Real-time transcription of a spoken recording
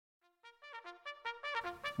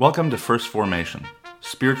Welcome to First Formation,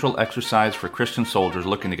 spiritual exercise for Christian soldiers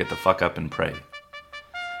looking to get the fuck up and pray.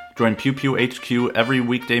 Join Pew Pew HQ every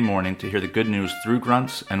weekday morning to hear the good news through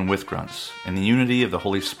grunts and with grunts, in the unity of the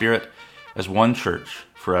Holy Spirit as one church,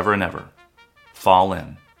 forever and ever. Fall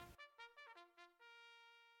in.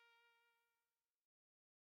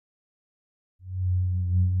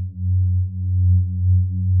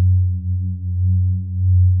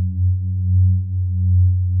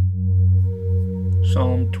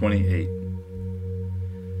 Psalm 28.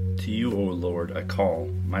 To you, O Lord, I call,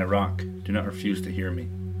 my rock, do not refuse to hear me.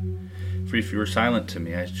 For if you are silent to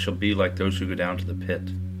me, I shall be like those who go down to the pit.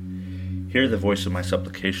 Hear the voice of my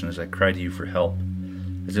supplication as I cry to you for help,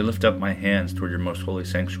 as I lift up my hands toward your most holy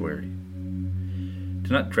sanctuary.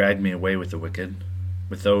 Do not drag me away with the wicked,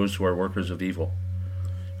 with those who are workers of evil,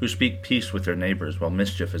 who speak peace with their neighbors while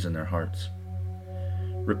mischief is in their hearts.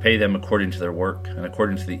 Repay them according to their work and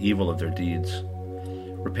according to the evil of their deeds.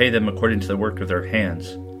 Repay them according to the work of their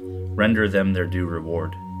hands. Render them their due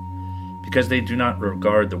reward. Because they do not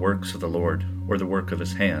regard the works of the Lord, or the work of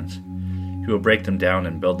his hands, he will break them down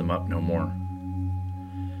and build them up no more.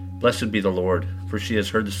 Blessed be the Lord, for she has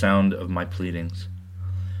heard the sound of my pleadings.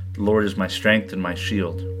 The Lord is my strength and my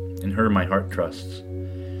shield. In her my heart trusts.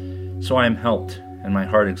 So I am helped, and my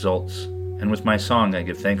heart exults, and with my song I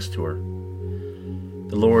give thanks to her.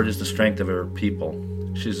 The Lord is the strength of her people.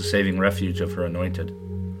 She is the saving refuge of her anointed.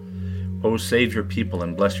 O save your people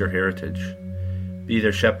and bless your heritage. Be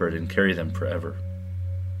their shepherd and carry them forever.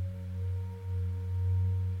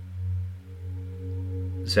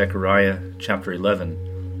 Zechariah chapter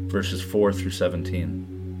 11, verses 4 through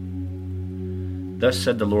 17. Thus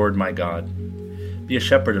said the Lord my God, be a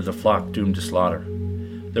shepherd of the flock doomed to slaughter.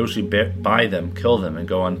 Those who buy them kill them and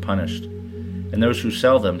go unpunished. And those who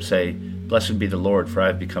sell them say, Blessed be the Lord, for I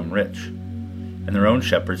have become rich. And their own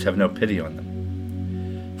shepherds have no pity on them.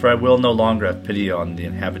 For I will no longer have pity on the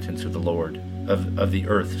inhabitants of the Lord, of the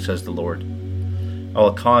earth, says the Lord. I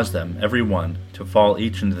will cause them, every one, to fall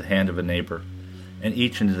each into the hand of a neighbor, and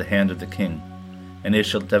each into the hand of the king, and they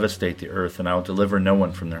shall devastate the earth, and I will deliver no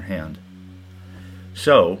one from their hand.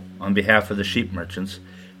 So, on behalf of the sheep merchants,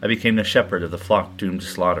 I became the shepherd of the flock doomed to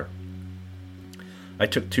slaughter. I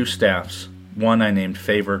took 2 staffs, one I named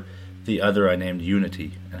Favor, the other I named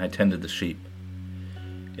Unity, and I tended the sheep.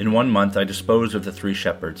 In 1 month I disposed of the 3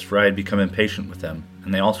 shepherds, for I had become impatient with them,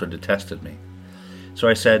 and they also detested me. So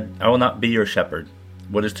I said, I will not be your shepherd.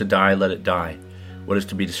 What is to die, let it die. What is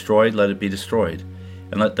to be destroyed, let it be destroyed.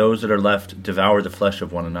 And let those that are left devour the flesh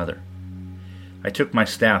of one another. I took my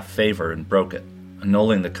staff, Favor, and broke it,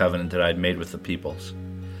 annulling the covenant that I had made with the peoples.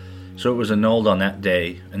 So it was annulled on that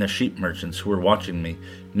day, and the sheep merchants who were watching me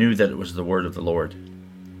knew that it was the word of the Lord.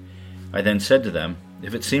 I then said to them,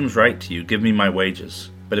 If it seems right to you, give me my wages,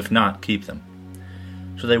 but if not, keep them.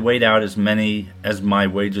 So they weighed out as many as my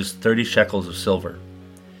wages, 30 shekels of silver.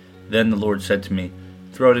 Then the Lord said to me,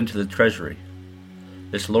 Throw it into the treasury,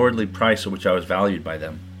 this lordly price at which I was valued by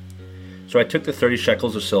them. So I took the 30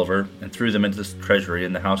 shekels of silver and threw them into the treasury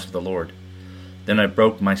in the house of the Lord. Then I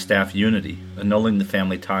broke my staff Unity, annulling the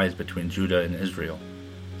family ties between Judah and Israel.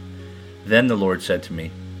 Then the Lord said to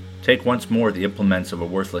me, Take once more the implements of a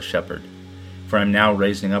worthless shepherd. For I am now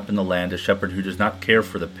raising up in the land a shepherd who does not care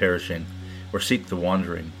for the perishing, or seek the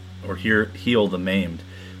wandering, or heal the maimed,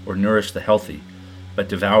 or nourish the healthy, but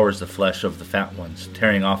devours the flesh of the fat ones,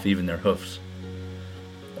 tearing off even their hoofs.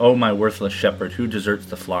 O my worthless shepherd, who deserts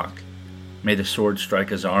the flock? May the sword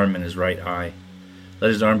strike his arm and his right eye.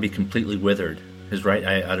 Let his arm be completely withered, his right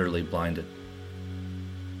eye utterly blinded.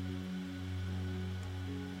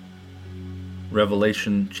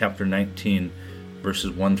 Revelation chapter 19,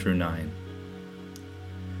 verses 1 through 9.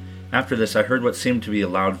 After this I heard what seemed to be a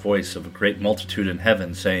loud voice of a great multitude in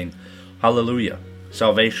heaven, saying, Hallelujah!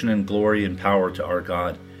 Salvation and glory and power to our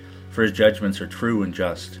God, for his judgments are true and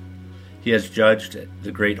just. He has judged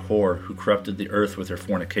the great whore who corrupted the earth with her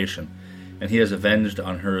fornication, and he has avenged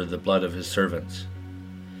on her the blood of his servants.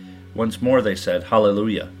 Once more they said,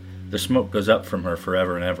 Hallelujah! The smoke goes up from her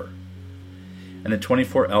forever and ever. And the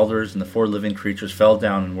 24 elders and the 4 living creatures fell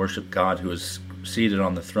down and worshipped God who is seated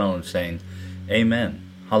on the throne, saying, Amen.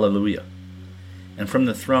 Hallelujah. And from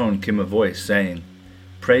the throne came a voice saying,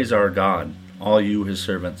 Praise our God, all you his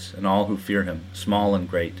servants, and all who fear him, small and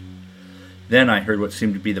great. Then I heard what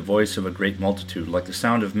seemed to be the voice of a great multitude, like the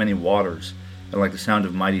sound of many waters, and like the sound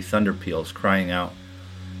of mighty thunder peals, crying out,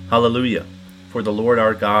 Hallelujah! For the Lord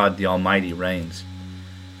our God, the Almighty, reigns.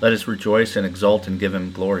 Let us rejoice and exult and give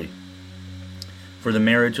him glory. For the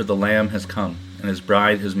marriage of the Lamb has come, and his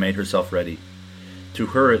bride has made herself ready. To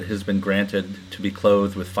her it has been granted to be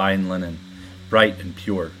clothed with fine linen, bright and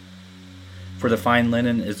pure. For the fine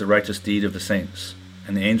linen is the righteous deed of the saints.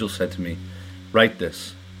 And the angel said to me, Write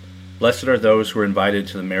this, Blessed are those who are invited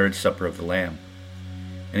to the marriage supper of the Lamb.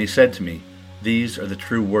 And he said to me, These are the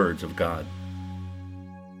true words of God.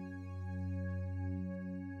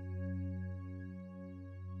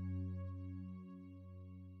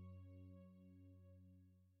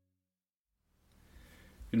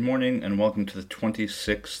 Good morning and welcome to the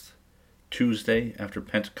 26th Tuesday after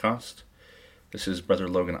Pentecost. This is Brother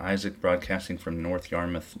Logan Isaac broadcasting from North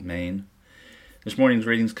Yarmouth, Maine. This morning's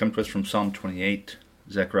readings come to us from Psalm 28,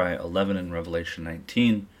 Zechariah 11, and Revelation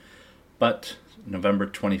 19. But November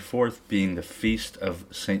 24th being the feast of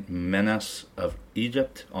Saint Menas of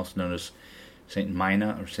Egypt, also known as Saint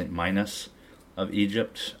Mina or Saint Minas of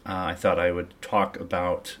Egypt, I thought I would talk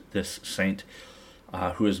about this saint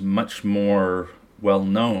who is much more well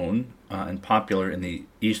known and popular in the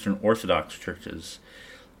Eastern Orthodox churches.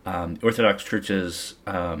 Orthodox churches,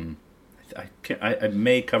 I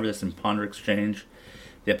may cover this in Ponder Exchange,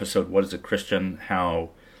 the episode What is a Christian? How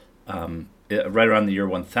right around the year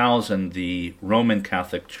 1000, the Roman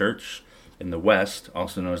Catholic Church in the West,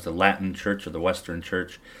 also known as the Latin Church or the Western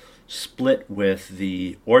Church, split with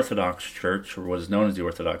the Orthodox Church, or what is known as the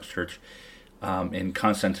Orthodox Church, in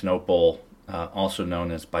Constantinople, also known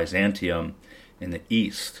as Byzantium, in the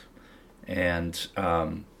East. And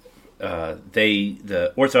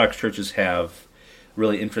the Orthodox churches have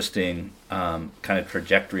really interesting kind of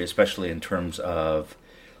trajectory, especially in terms of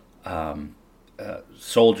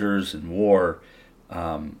soldiers and war.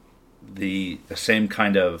 The same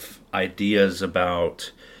kind of ideas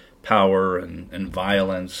about power and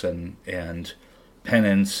violence and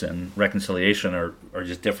penance and reconciliation are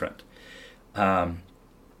just different.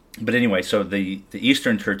 But anyway, so the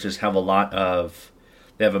Eastern churches have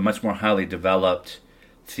they have a much more highly developed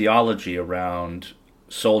theology around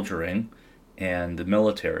soldiering and the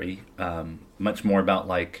military, much more about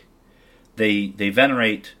they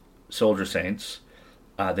venerate soldier saints.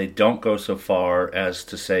 They don't go so far as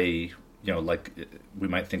to say, we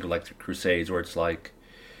might think of the Crusades, where it's where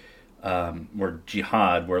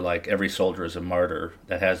jihad, where every soldier is a martyr.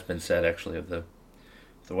 That has been said actually of the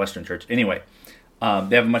Western Church. Anyway,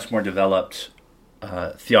 they have a much more developed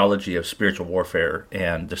theology of spiritual warfare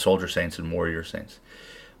and the soldier saints and warrior saints.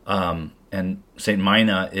 And Saint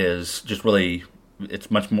Mina is just really,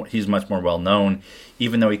 he's much more well known,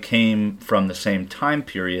 even though he came from the same time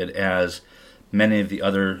period as many of the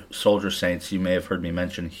other soldier saints you may have heard me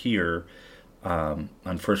mention here on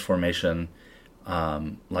First Formation,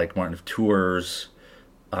 like Martin of Tours,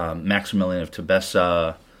 Maximilian of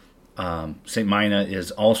Tebessa. Saint Mina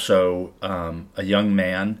is also a young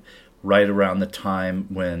man right around the time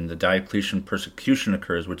when the Diocletian persecution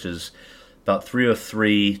occurs, which is about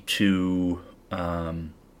 303 to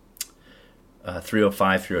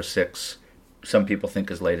 305, 306. Some people think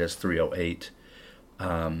as late as 308.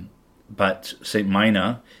 But Saint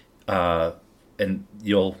Mina, and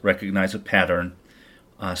you'll recognize a pattern.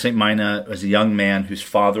 Saint Mina was a young man whose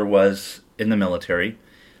father was in the military,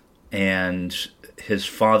 and his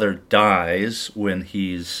father dies when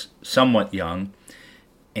he's somewhat young,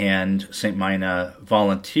 and Saint Mina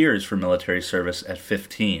volunteers for military service at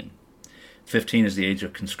 15. 15 is the age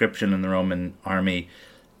of conscription in the Roman army,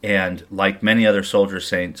 and like many other soldier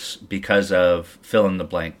saints, because of fill in the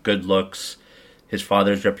blank, good looks, his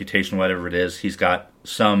father's reputation, whatever it is, he's got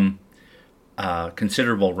some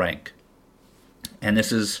considerable rank. And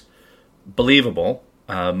this is believable.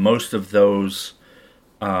 Most of those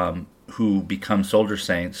who become soldier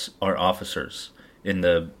saints are officers in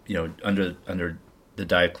the under the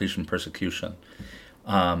Diocletian persecution.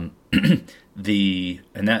 The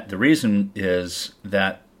reason is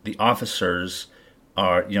that the officers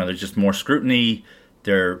are, there's just more scrutiny.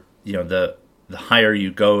 They're, the higher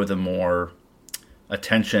you go, the more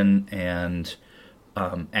attention and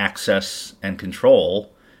access and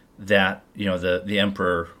control that the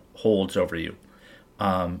emperor holds over you.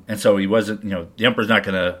 And so he wasn't, the emperor's not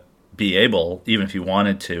going to be able, even if he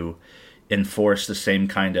wanted to, enforce the same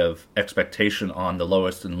kind of expectation on the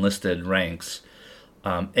lowest enlisted ranks.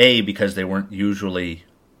 A, because they weren't usually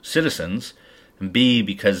citizens, and B,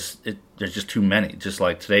 because there's just too many. Just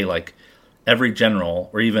like today, every general,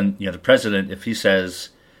 or even the president, if he says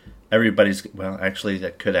everybody's, actually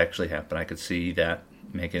that could actually happen. I could see that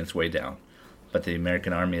making its way down. But the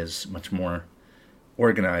American army is much more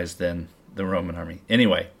organized than the Roman army.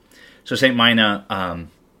 Anyway, so Saint Mina,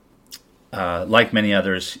 like many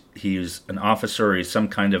others, he's an officer. He's some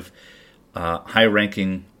kind of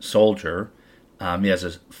high-ranking soldier. He has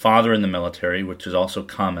a father in the military, which is also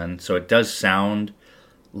common. So it does sound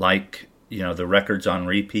like the record's on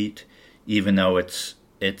repeat, even though it's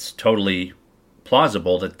totally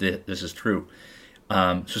plausible that this is true.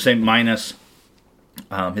 So Saint Minas,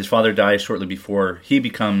 his father dies shortly before he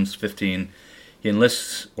becomes 15. He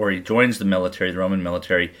enlists, or he joins the military, the Roman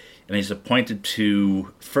military, and he's appointed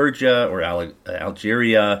to Phrygia or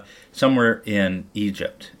Algeria, somewhere in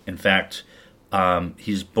Egypt. In fact,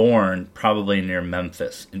 he's born probably near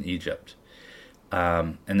Memphis in Egypt.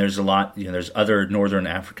 And there's a lot, there's other northern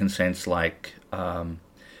African saints like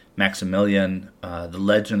Maximilian, the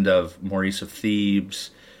legend of Maurice of Thebes.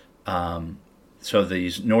 So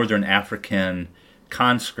these northern African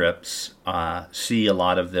conscripts see a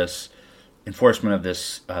lot of this enforcement of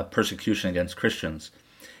this persecution against Christians.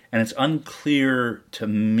 And it's unclear to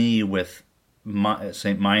me with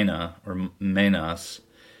St. Mina, or Minas,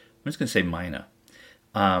 I'm just going to say Mina,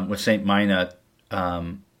 with St. Mina,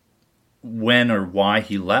 when or why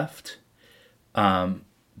he left.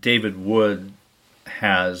 David Wood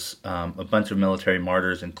has a bunch of military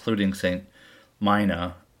martyrs, including St.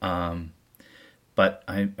 Mina, but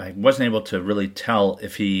I wasn't able to really tell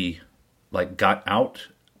if he got out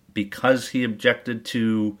because he objected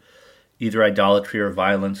to either idolatry or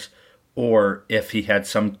violence, or if he had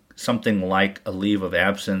something like a leave of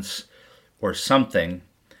absence or something,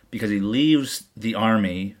 because he leaves the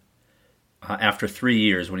army after 3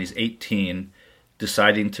 years when he's 18,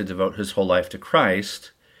 deciding to devote his whole life to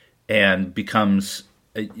Christ, and becomes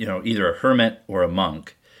either a hermit or a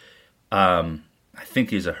monk. I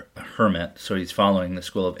think he's a hermit, so he's following the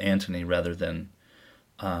school of Antony rather than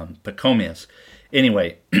Pachomius.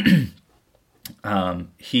 Anyway,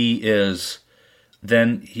 he has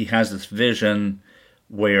this vision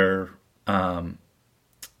where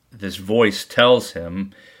this voice tells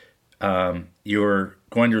him, you're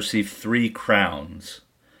going to receive 3 crowns,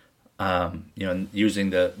 using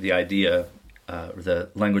the idea, the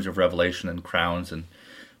language of Revelation and crowns and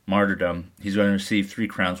martyrdom. He's going to receive 3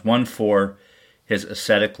 crowns, one for his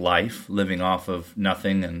ascetic life, living off of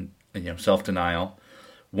nothing and self-denial,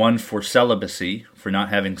 one for celibacy, for not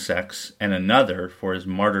having sex, and another for his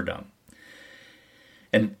martyrdom.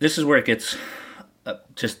 And this is where it gets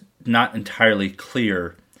just not entirely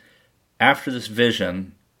clear. After this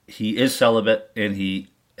vision, he is celibate and he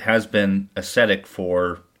has been ascetic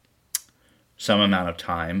for some amount of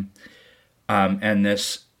time. And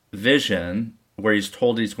this vision, where he's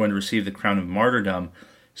told he's going to receive the crown of martyrdom,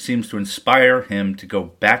 seems to inspire him to go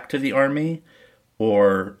back to the army,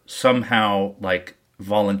 or somehow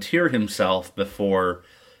volunteer himself before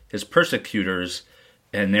his persecutors,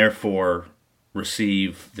 and therefore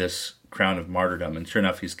receive this crown of martyrdom. And sure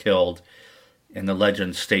enough, he's killed. And the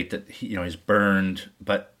legends state that he's burned,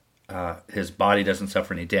 but his body doesn't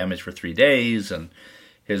suffer any damage for 3 days, and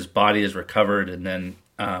his body is recovered, and then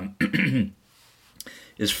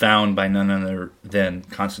is found by none other than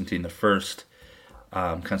Constantine I,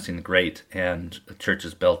 Constantine the Great, and a church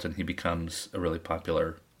is built, and he becomes a really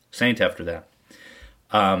popular saint after that.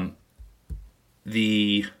 An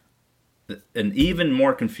even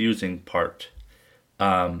more confusing part,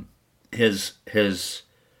 his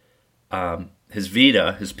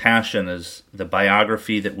vita, his passion, is the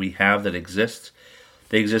biography that we have that exists.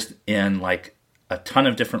 They exist in a ton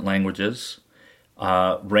of different languages,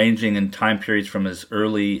 ranging in time periods from as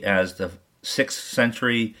early as the 6th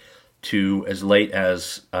century to as late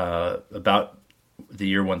as about the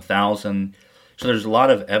year 1000. So there's a lot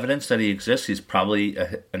of evidence that he exists. He's probably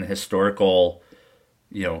an historical,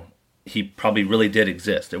 he probably really did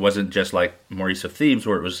exist. It wasn't just like Maurice of Thebes,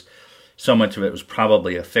 where it was so much of it was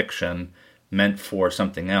probably a fiction meant for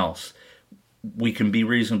something else. We can be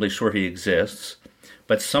reasonably sure he exists,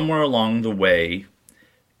 but somewhere along the way,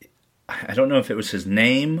 I don't know if it was his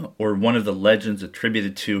name or one of the legends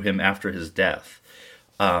attributed to him after his death.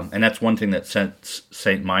 And that's one thing that sets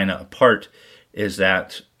St. Mina apart, is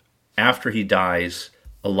that after he dies,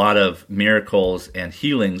 a lot of miracles and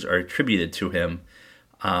healings are attributed to him,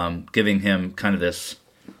 giving him kind of this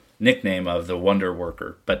nickname of the wonder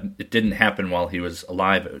worker. But it didn't happen while he was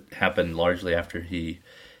alive. It happened largely after he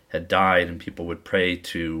had died, and people would pray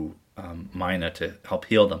to Mina to help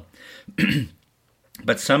heal them.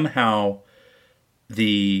 But somehow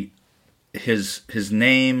his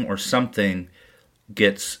name or something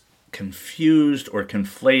gets confused or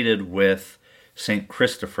conflated with Saint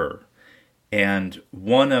Christopher. And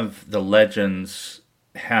one of the legends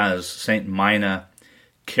has Saint Mina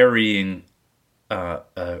carrying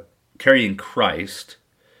Christ.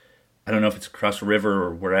 I don't know if it's across a river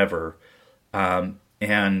or wherever. But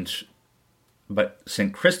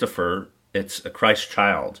Saint Christopher, it's a Christ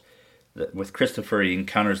child. With Christopher, he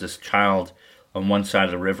encounters this child on one side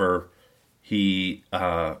of the river. He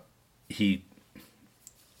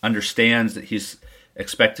understands that he's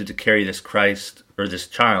expected to carry this Christ or this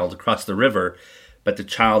child across the river, but the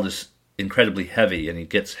child is incredibly heavy, and he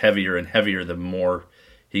gets heavier and heavier the more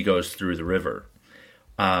he goes through the river.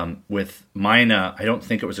 With Mina, I don't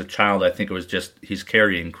think it was a child. I think it was just he's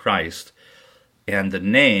carrying Christ. And the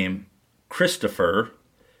name Christopher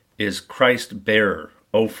is Christ bearer.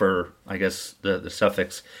 Ophir, I guess the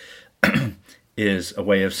suffix is a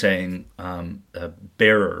way of saying a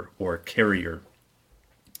bearer or carrier.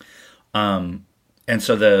 And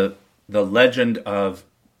so the legend of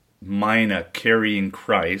Mina carrying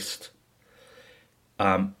Christ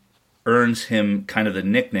earns him kind of the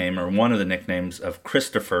nickname, or one of the nicknames, of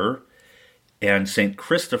Christopher. And St.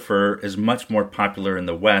 Christopher is much more popular in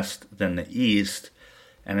the West than the East,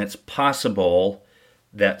 and it's possible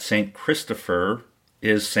that St. Christopher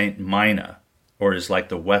is St. Mina, or is like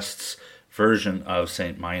the West's version of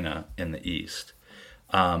St. Mina in the East.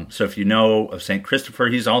 So if you know of St. Christopher,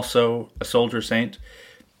 he's also a soldier saint.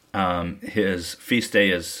 His feast day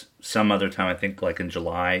is some other time, I think like in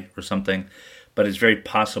July or something, but it's very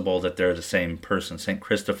possible that they're the same person. St.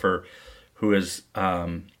 Christopher, who is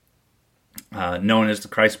known as the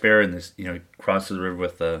Christ bearer, and this, he crosses the river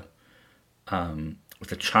with a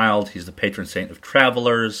child. He's the patron saint of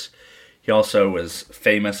travelers. He also was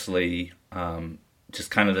famously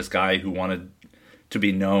just kind of this guy who wanted to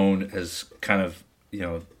be known as kind of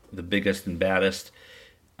the biggest and baddest,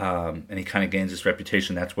 and he kind of gains this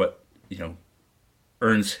reputation. That's what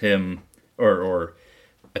earns him or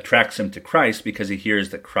attracts him to Christ, because he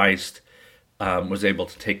hears that Christ was able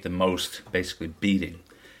to take the most, basically, beating.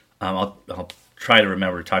 I'll try to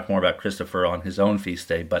remember to talk more about Christopher on his own feast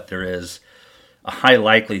day, but there is a high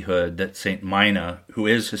likelihood that St. Mina, who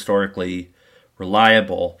is historically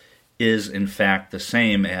reliable, is in fact the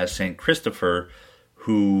same as St. Christopher,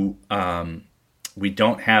 who we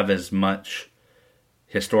don't have as much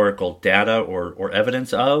historical data or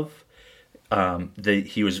evidence of.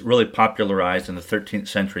 He was really popularized in the 13th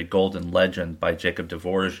century Golden Legend by Jacob de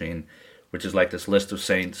Voragine, which is like this list of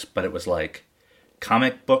saints, but it was like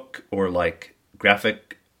comic book or like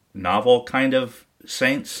graphic novel kind of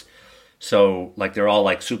saints. So like they're all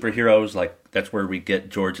like superheroes. Like that's where we get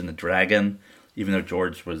George and the Dragon, even though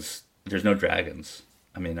there's no dragons.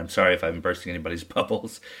 I mean, I'm sorry if I'm bursting anybody's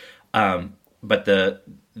bubbles. But the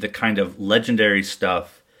kind of legendary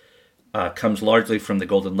stuff comes largely from the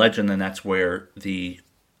Golden Legend, and that's where the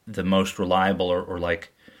most reliable or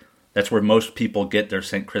like that's where most people get their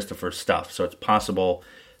St. Christopher stuff. So it's possible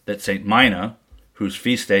that St. Mina, whose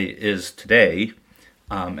feast day is today,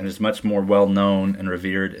 and is much more well known and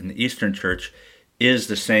revered in the Eastern Church, is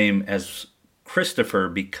the same as Christopher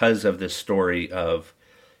because of this story of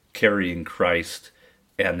carrying Christ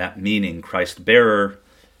and that meaning Christ bearer.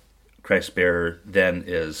 Christ bearer then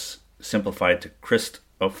is simplified to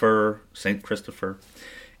Christopher, St. Christopher.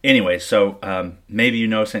 Anyway, so maybe you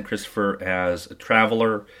know St. Christopher as a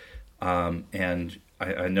traveler, and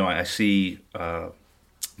I know I see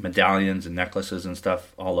medallions and necklaces and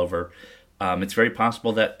stuff all over. It's very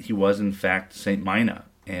possible that he was in fact St. Mina,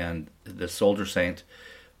 and the soldier saint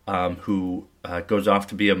who goes off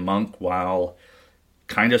to be a monk while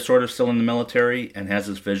kind of sort of still in the military and has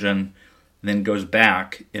this vision, and then goes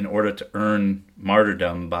back in order to earn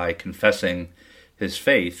martyrdom by confessing his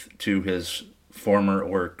faith to his former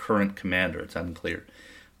or current commander. It's unclear.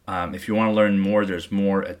 If you want to learn more, there's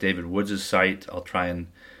more at David Woods' site. I'll try and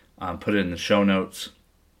put it in the show notes.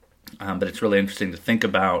 But it's really interesting to think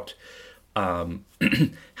about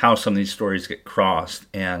how some of these stories get crossed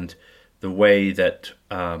and the way that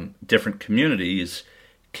different communities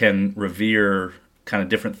can revere kind of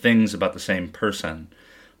different things about the same person.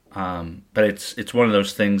 But it's one of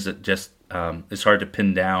those things that just is hard to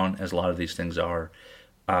pin down, as a lot of these things are.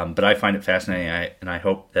 But I find it fascinating, and I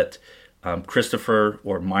hope that Christopher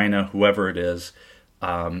or Mina, whoever it is,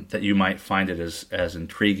 that you might find it as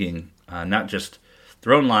intriguing, not just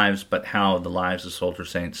their own lives, but how the lives of soldier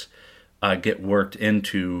saints get worked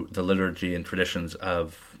into the liturgy and traditions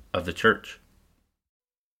of the Church.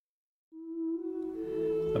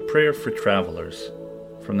 A prayer for travelers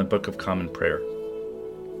from the Book of Common Prayer.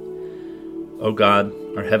 O God,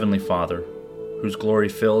 our Heavenly Father, whose glory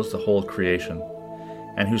fills the whole creation,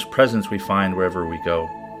 and whose presence we find wherever we go,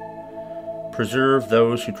 preserve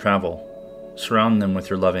those who travel, surround them with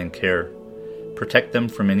your loving care, protect them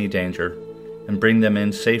from any danger, and bring them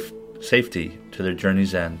in safety to their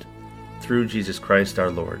journey's end, through Jesus Christ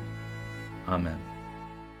our Lord. Amen.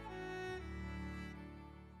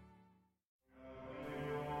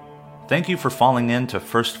 Thank you for falling in to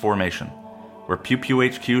First Formation, where Pew Pew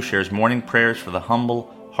HQ shares morning prayers for the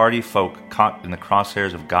humble, hardy folk caught in the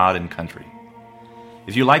crosshairs of God and country.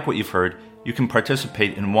 If you like what you've heard, You can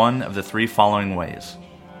participate in one of the three following ways.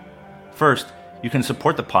 First, you can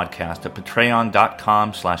support the podcast at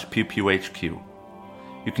patreon.com/pewpewhq.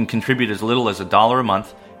 You can contribute as little as $1 a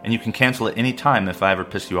month, and you can cancel at any time if I ever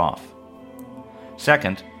piss you off.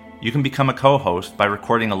 Second, you can become a co-host by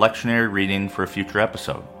recording a lectionary reading for a future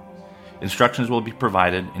episode. Instructions will be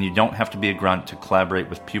provided, and you don't have to be a grunt to collaborate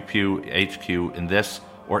with Pew Pew HQ in this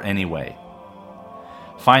or any way.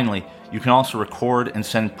 Finally, you can also record and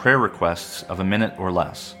send prayer requests of a minute or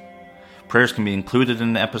less. Prayers can be included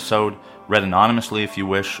in the episode, read anonymously if you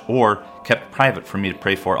wish, or kept private for me to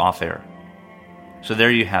pray for off-air. So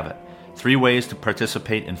there you have it, 3 ways to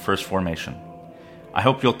participate in First Formation. I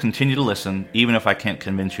hope you'll continue to listen, even if I can't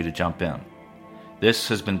convince you to jump in. This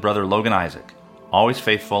has been Brother Logan Isaac, always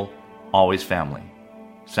faithful, always family.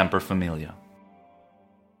 Semper Familia.